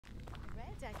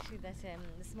actually that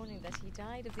this morning that he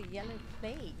died of the yellow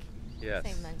plague. Yes.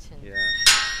 St. Mansion. Yeah.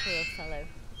 Poor fellow.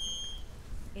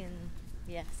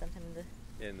 Sometime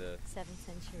In the 7th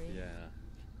century. Yeah.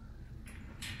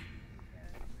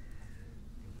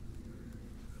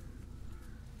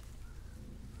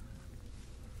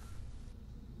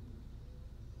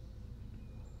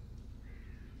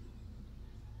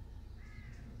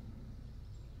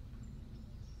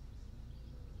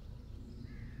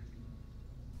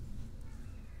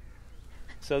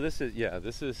 So this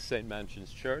is St.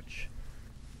 Mansion's Church,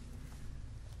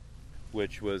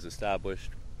 which was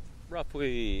established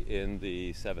roughly in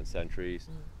the 7th century.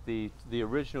 The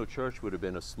original church would have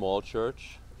been a small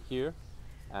church here,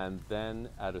 and then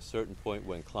at a certain point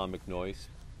when Clonmacnoise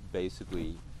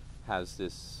basically has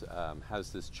this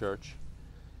church,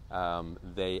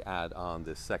 they add on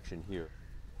this section here.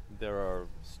 There are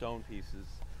stone pieces,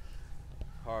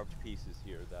 carved pieces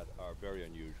here that are very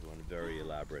unusual and very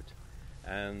elaborate,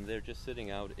 and they're just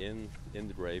sitting out in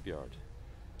the graveyard.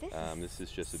 This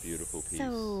is just a beautiful piece.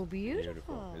 So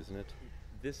beautiful, isn't it?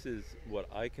 This is what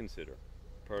I consider,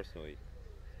 personally,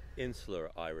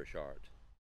 insular Irish art.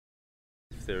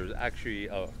 There's actually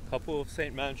a couple of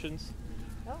St. Mansions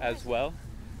as well.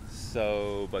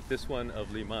 So, but this one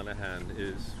of Lee Monaghan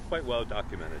is quite well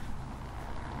documented.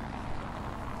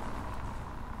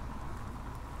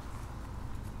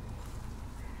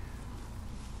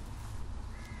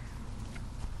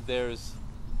 There's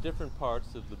different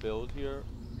parts of the build here.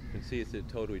 You can see it's a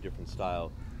totally different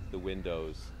style. The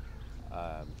windows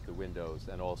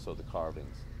and also the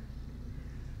carvings.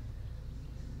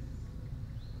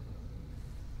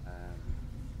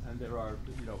 And there are,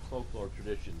 folklore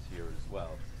traditions here as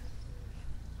well.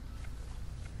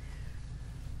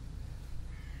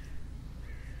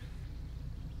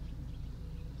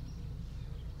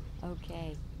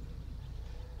 Okay.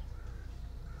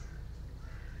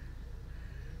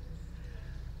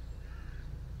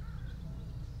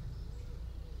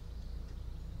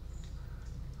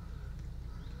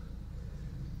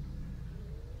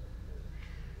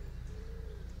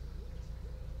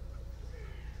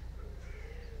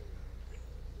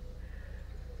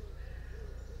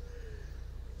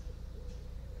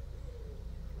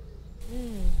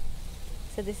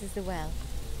 So this is the well.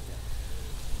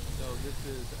 So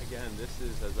this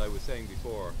is, as I was saying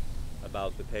before,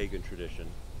 about the pagan tradition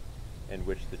in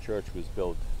which the church was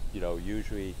built.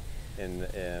 Usually in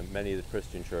many of the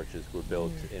Christian churches were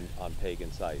built on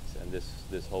pagan sites, and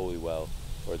this holy well,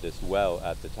 or this well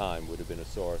at the time, would have been a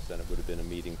source, and it would have been a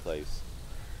meeting place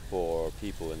for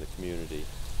people in the community.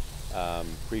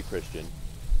 Pre-Christian,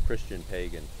 Christian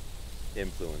pagan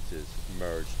influences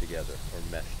merged together or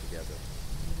meshed together.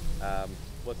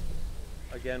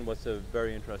 What's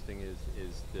very interesting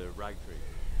is the rag tree.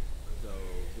 So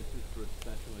this is for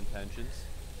special intentions,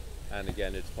 and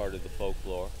again, it's part of the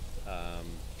folklore.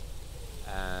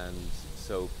 And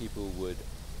so people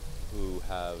who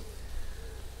have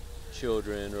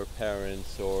children or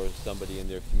parents or somebody in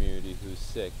their community who's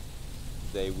sick,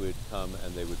 they would come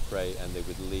and they would pray, and they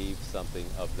would leave something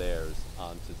of theirs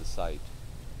onto the site,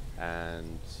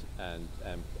 and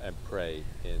pray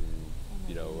and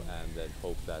then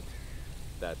hope that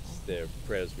their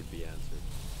prayers would be answered.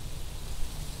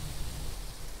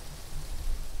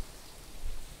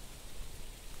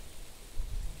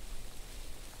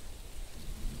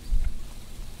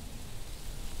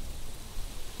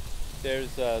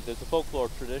 There's a folklore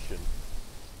tradition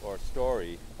or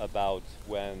story about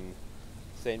when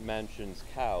St. Mansion's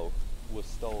cow was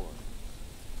stolen,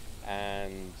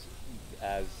 and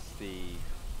as the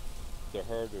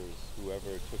herders,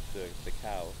 whoever took the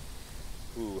cow,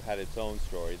 who had its own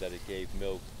story that it gave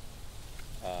milk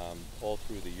all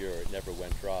through the year, it never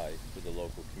went dry for the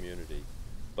local community.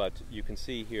 But you can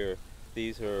see here,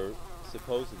 these are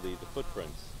supposedly the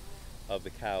footprints of the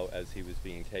cow as he was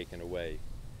being taken away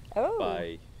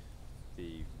by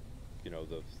the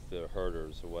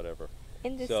herders or whatever.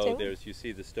 In the so stone? you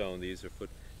see the stone. These are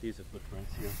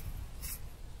footprints here.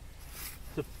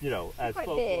 So, as quite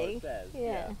folklore big. says,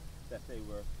 that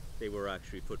they were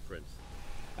actually footprints.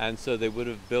 And so they would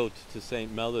have built to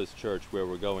St. Mella's Church, where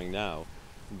we're going now.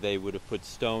 They would have put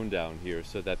stone down here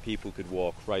so that people could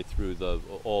walk right through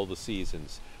all the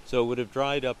seasons. So it would have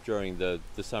dried up during the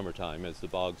summertime. As the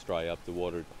bogs dry up, the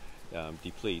water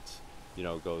depletes,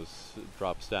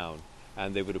 drops down,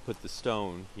 and they would have put the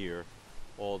stone here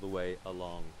all the way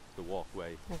along the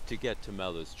walkway to get to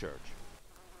Mella's Church.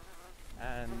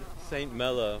 And St.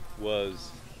 Mella was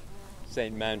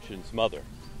St. Mansion's mother.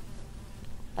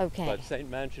 Okay. But St.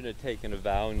 Mansion had taken a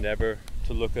vow never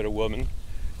to look at a woman,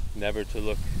 never to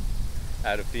look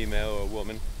at a female or a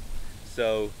woman.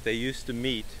 So they used to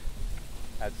meet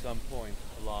at some point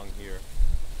along here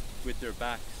with their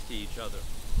backs to each other.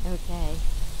 Okay.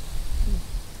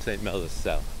 St. Mellis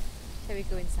Cell. Shall we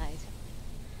go inside?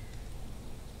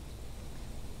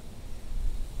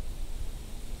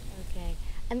 Okay.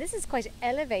 And this is quite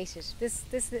elevated.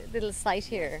 This little site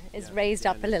here is raised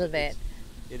up a little bit.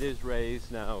 It is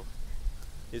raised now.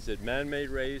 Is it man-made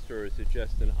raised, or is it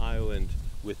just an island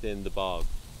within the bog?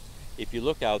 If you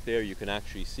look out there, you can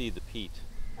actually see the peat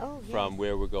from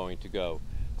where we're going to go.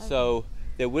 Okay. So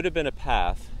there would have been a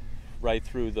path right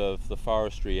through the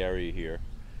forestry area here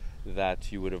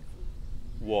that you would have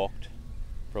walked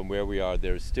from where we are.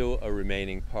 There's still a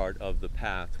remaining part of the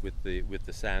path with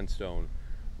the sandstone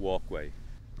walkway.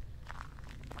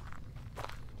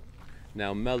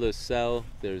 Now Mellis Cell,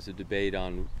 there's a debate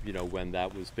on when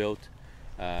that was built.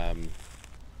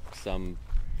 Some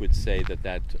would say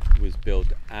that was built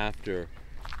after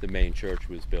the main church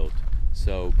was built.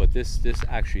 So, but this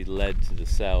actually led to the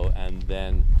cell and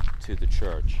then to the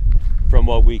church. From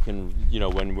what we can,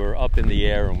 when we're up in the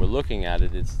air and we're looking at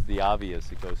it, it's the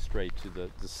obvious. It goes straight to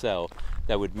the cell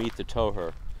that would meet the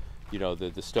toher,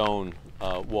 the stone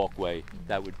walkway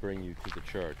that would bring you to the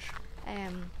church.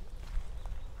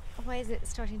 Why is it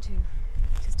starting to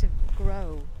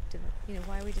grow?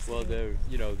 Why are we just? Well,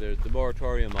 the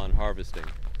moratorium on harvesting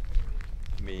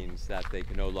means that they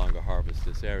can no longer harvest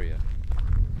this area.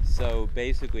 So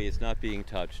basically, it's not being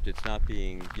touched. It's not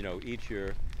being, each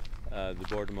year the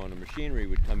Bordemona machinery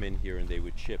would come in here and they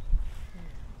would chip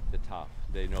the top.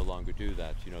 They no longer do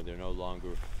that. They're no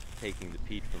longer taking the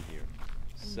peat from here.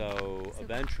 So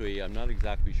eventually, I'm not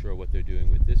exactly sure what they're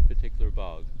doing with this particular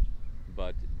bog,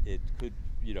 but it could,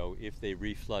 if they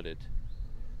reflood it,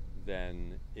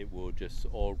 then it will just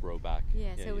all grow back.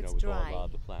 Yeah, so it's with dry. All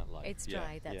the plant life. It's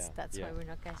dry. That's why we're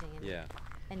not getting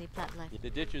any plant life. The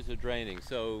ditches are draining.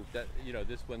 So that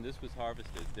when this was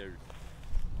harvested,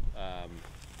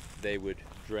 they would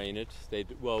drain it.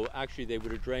 Actually, they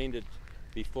would have drained it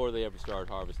before they ever started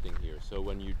harvesting here. So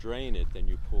when you drain it, then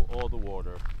you pull all the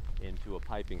water into a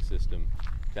piping system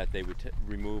that they would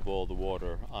remove all the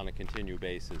water on a continual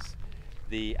basis.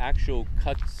 The actual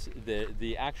cuts,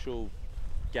 the actual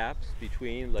gaps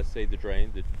between, let's say, the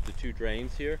two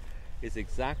drains here, is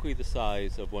exactly the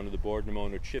size of one of the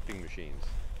Bordemona chipping machines.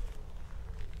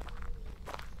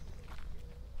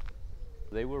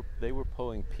 They were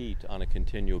pulling peat on a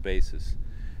continual basis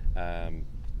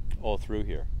all through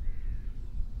here,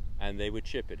 and they would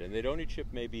chip it, and they'd only chip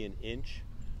maybe an inch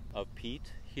of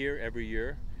peat here every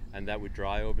year, and that would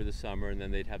dry over the summer, and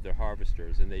then they'd have their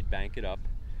harvesters and they'd bank it up,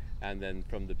 and then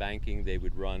from the banking they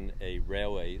would run a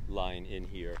railway line in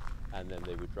here, and then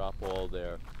they would drop all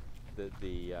the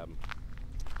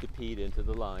peat into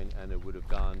the line, and it would have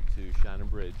gone to Shannon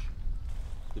Bridge,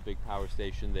 the big power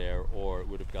station there, or it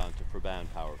would have gone to Ferban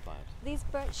power plant. These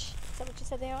birch, is that what you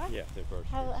said they are? Yeah, they're birch.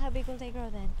 How big will they grow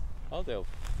then? Oh, they'll,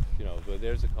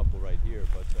 there's a couple right here,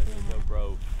 but I think they'll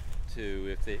grow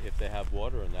to, if they have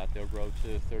water in that, they'll grow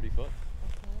to 30 foot.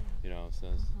 Okay.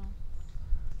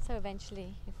 So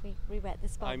eventually, if we re-wet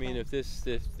this spot, I mean, if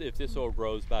this all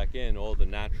grows back in, all the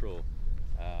natural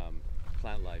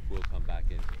plant life will come back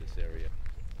into this area.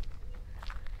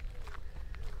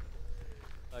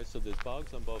 So there's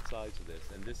bogs on both sides of this,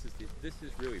 and this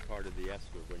is really part of the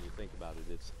estuary when you think about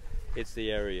it. It's the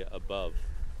area above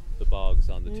the bogs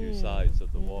on the two sides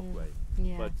of the walkway.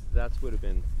 Yeah. But that's would have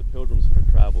been, the pilgrims would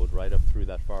have traveled right up through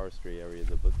that forestry area,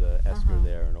 the Esker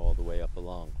there, and all the way up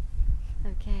along.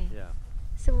 Okay. Yeah.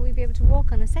 So will we be able to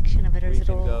walk on a section of it, or is it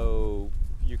all?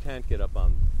 You can't get up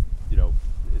on,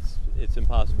 it's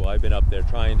impossible. I've been up there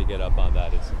trying to get up on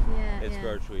that. It's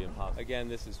virtually impossible. Again,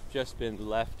 this has just been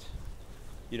left,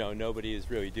 nobody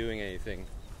is really doing anything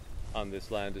on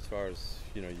this land as far as,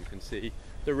 you can see.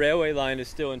 The railway line is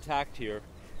still intact here.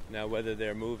 Now whether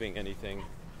they're moving anything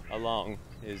along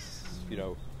is,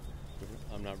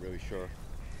 I'm not really sure.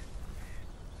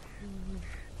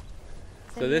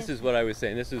 So this is what I was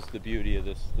saying. This is the beauty of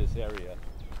this area,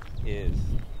 is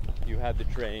you had the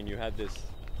train, you had this,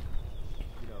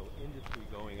 industry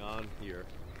going on here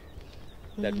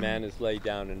that man has laid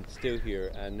down and still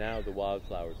here, and now the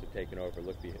wildflowers have taken over.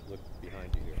 Look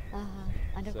behind you here.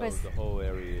 And of so course the whole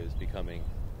area is becoming,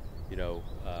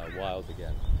 wild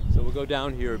again. So we'll go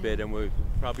down here a bit, and we'll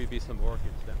probably be some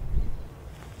orchids down.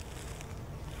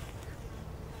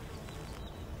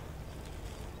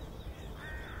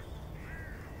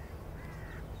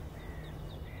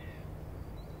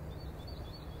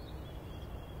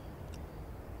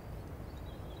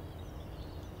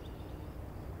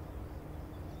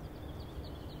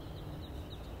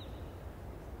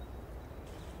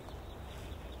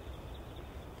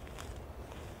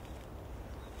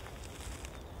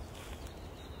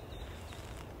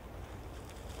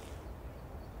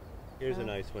 Here's a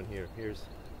nice one here. Here's,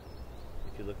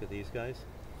 if you look at these guys,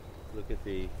 look at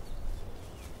the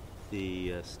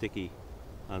sticky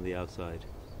on the outside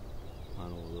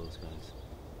on all those guys.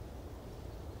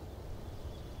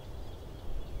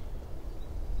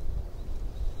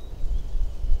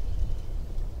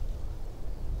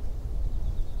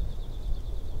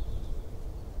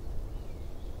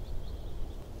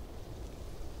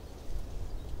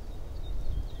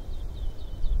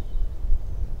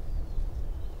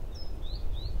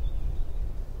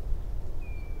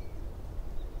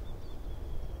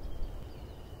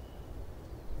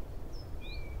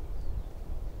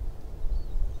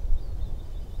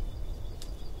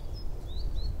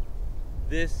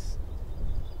 This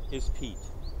is peat.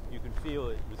 You can feel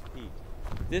it was peat.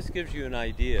 This gives you an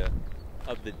idea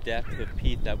of the depth of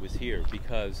peat that was here,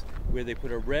 because where they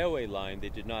put a railway line, they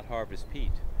did not harvest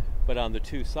peat. But on the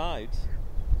two sides,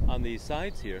 on these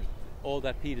sides here, all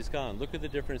that peat is gone. Look at the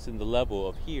difference in the level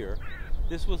of here.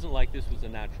 This wasn't like this was a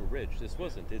natural ridge. This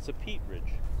wasn't. It's a peat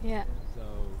ridge. Yeah. So,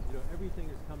 you know, everything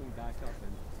is coming back up,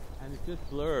 and it just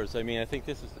blurs. I mean, I think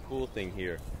this is the cool thing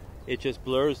here. It just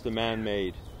blurs the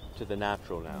man-made to the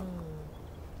natural now.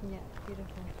 Yeah,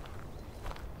 beautiful.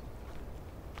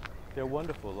 They're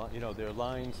wonderful, you know, they're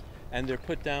lines, and they're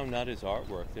put down not as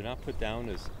artwork. They're not put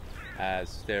down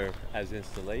as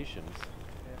installations.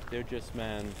 They're just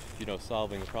man, you know,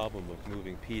 solving a problem of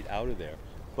moving peat out of there.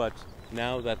 But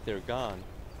now that they're gone,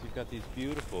 you've got these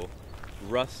beautiful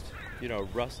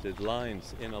rusted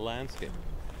lines in a landscape.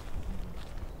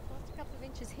 Well, it's a couple of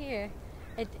inches here.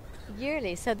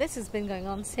 Yearly, so this has been going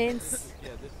on since. Yeah,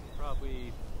 this is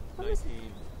probably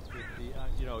 1950.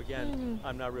 You know, again,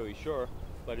 I'm not really sure,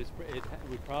 but it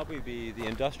would probably be the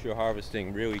industrial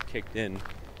harvesting really kicked in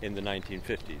the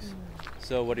 1950s.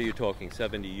 So what are you talking?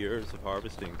 70 years of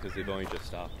harvesting, because they've only just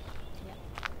stopped.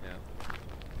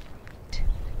 Yeah.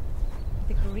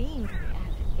 The green coming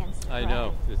out against the I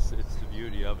know. It's the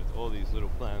beauty of it. All these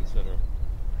little plants that are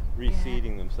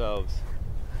reseeding themselves.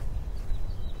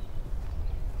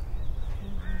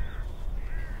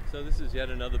 So this is yet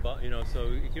another bog, you know, so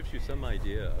it gives you some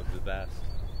idea of the vast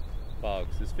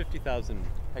bogs. There's 50,000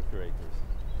 hectare-acres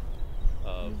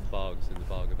of bogs in the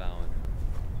Bog of Allen.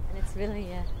 And it's really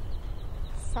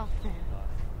soft now.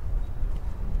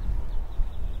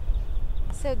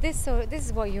 So this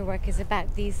is what your work is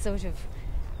about, these sort of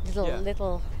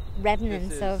little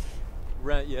remnants of...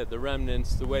 the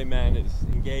remnants, the way man is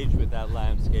engaged with that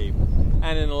landscape.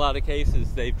 And in a lot of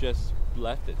cases, they've just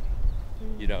left it,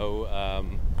 you know,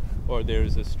 or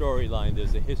there's a storyline,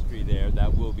 there's a history there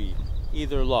that will be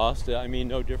either lost, I mean,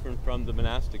 no different from the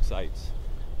monastic sites.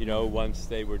 You know, once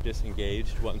they were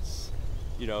disengaged, once,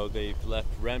 you know, they've left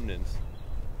remnants.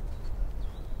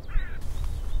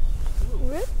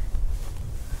 Whoop.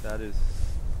 That is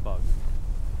bug.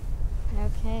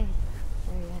 Okay.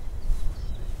 Oh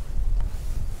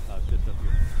yeah. Just up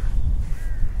here.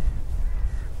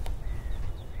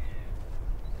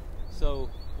 So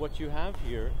what you have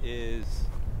here is,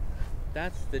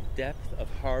 that's the depth of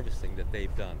harvesting that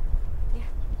they've done. Yeah.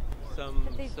 Some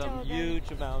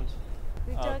huge amount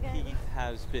of peat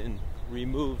has been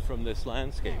removed from this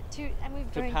landscape to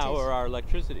power our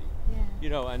electricity. Yeah. You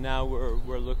know, and now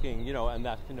we're looking, you know, and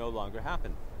that can no longer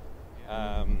happen.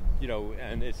 You know,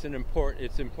 and it's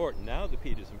important. Now the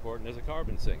peat is important as a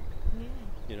carbon sink. Yeah.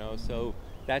 You know, so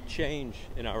that change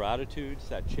in our attitudes,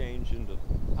 that change in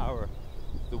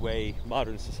the way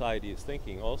modern society is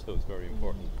thinking also is very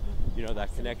important. You know,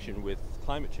 that connection with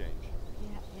climate change.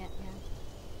 Yeah.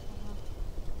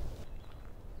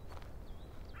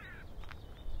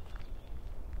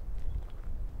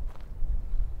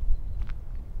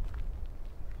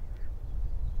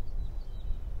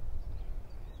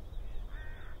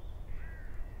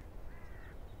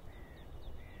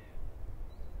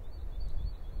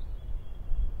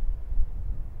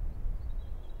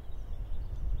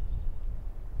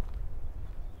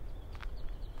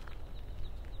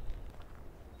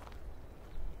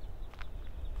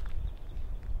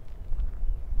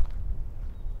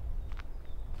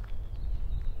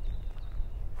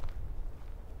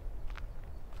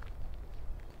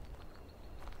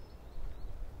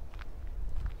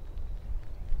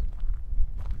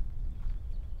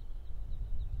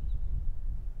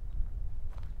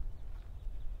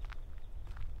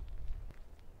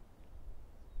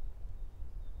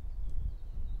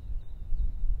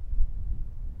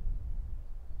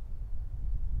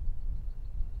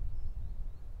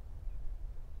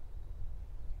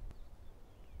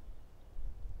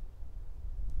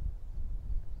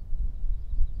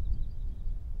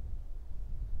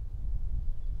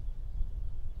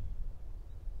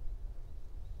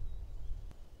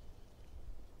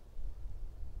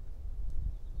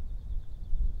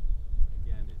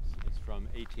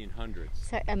 1800s.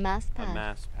 So a mass path. A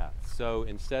mass path. So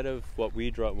instead of what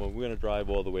we drive, well, we're going to drive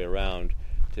all the way around.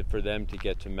 For them to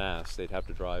get to Mass, they'd have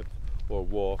to drive or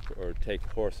walk or take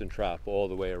horse and trap all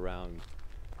the way around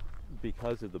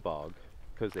because of the bog,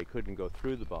 because they couldn't go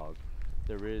through the bog.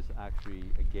 There is actually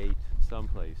a gate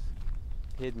someplace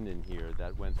hidden in here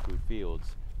that went through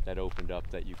fields that opened up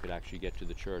that you could actually get to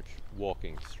the church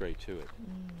walking straight to it.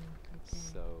 Okay.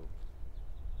 So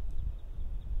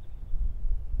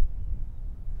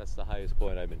that's the highest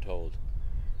point I've been told.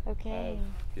 Okay.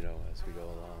 You know, as we go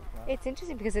along. It's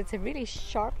interesting because it's a really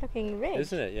sharp-looking ridge.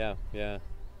 Isn't it? Yeah, yeah.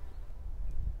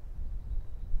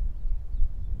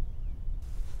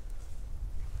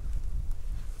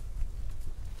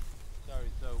 Sorry,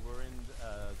 so we're in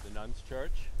the Nuns'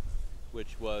 Church,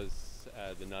 which was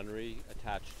the nunnery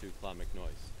attached to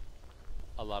Clonmacnoise.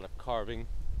 A lot of carving.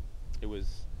 It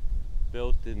was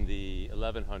built in the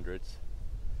 1100s,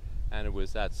 and it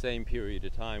was that same period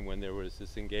of time when there was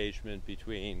this engagement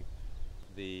between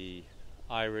the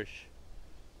Irish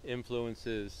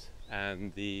influences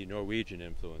and the Norwegian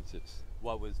influences.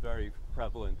 What was very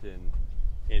prevalent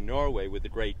in Norway with the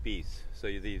great beasts. So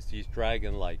these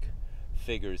dragon-like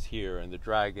figures here, and the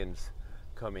dragons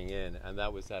coming in, and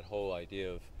that was that whole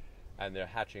idea of, and they're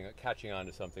catching on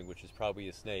to something which is probably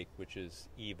a snake, which is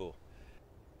evil.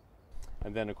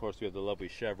 And then of course we have the lovely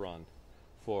chevron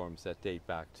forms that date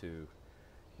back to,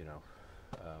 you know,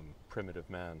 primitive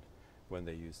man, when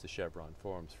they used the chevron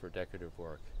forms for decorative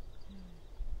work.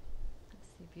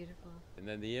 Absolutely beautiful. And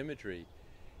then the imagery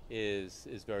is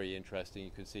very interesting.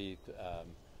 You can see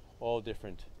all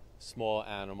different small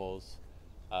animals,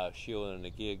 Sheila and a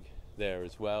gig there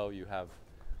as well. You have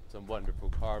some wonderful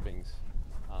carvings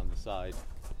on the side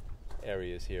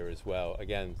areas here as well.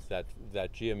 Again,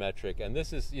 that geometric, and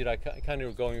this is, you know, kind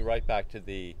of going right back to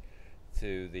the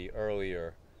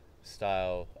earlier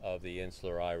style of the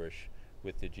insular Irish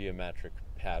with the geometric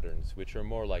patterns, which are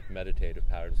more like meditative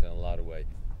patterns in a lot of ways.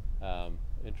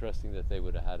 Interesting that they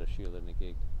would have had a Sheila and a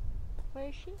gig. Where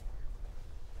is she?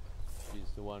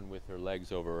 She's the one with her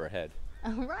legs over her head.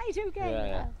 Oh, right, okay,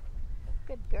 Yeah.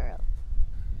 Good girl.